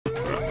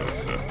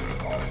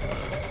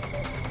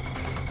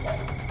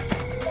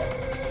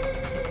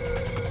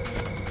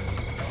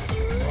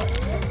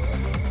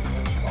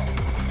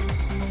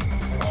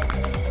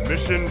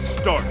Mission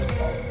start.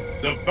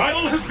 The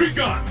battle has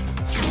begun!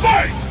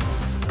 Fight!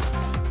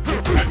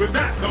 And with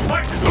that, the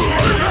fight is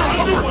officially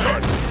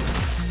underway!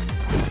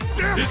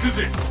 This is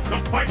it! The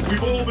fight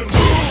we've all been waiting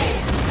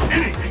for!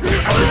 Anything can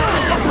happen!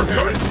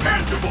 Uppercut is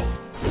tangible!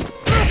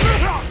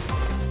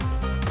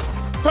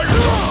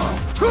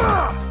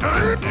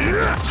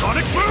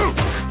 Sonic boom!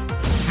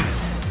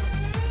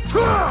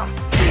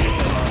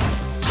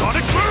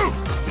 Sonic boom!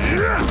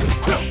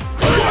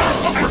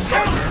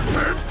 Uppercut!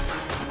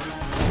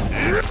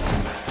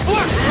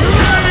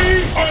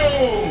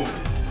 KO!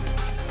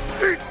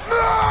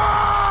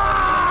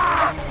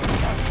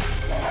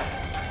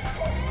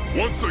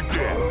 Once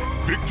again,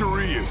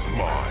 victory is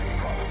mine.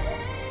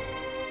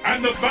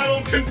 And the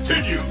battle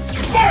continues!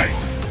 Fight!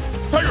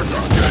 Tiger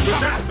Shot! And with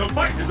that, the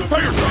fight is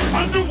officially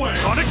underway!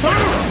 Sonic boom!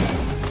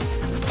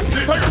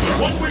 This is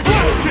what we've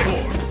been waiting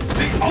for!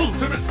 The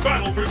ultimate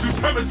battle for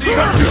supremacy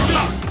has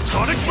begun!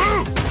 Sonic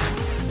boom!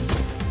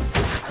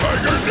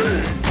 Tiger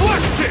Knee!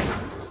 Flash kick!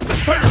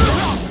 Tiger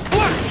Shot!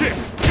 Flash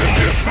kick!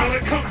 Not a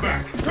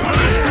comeback!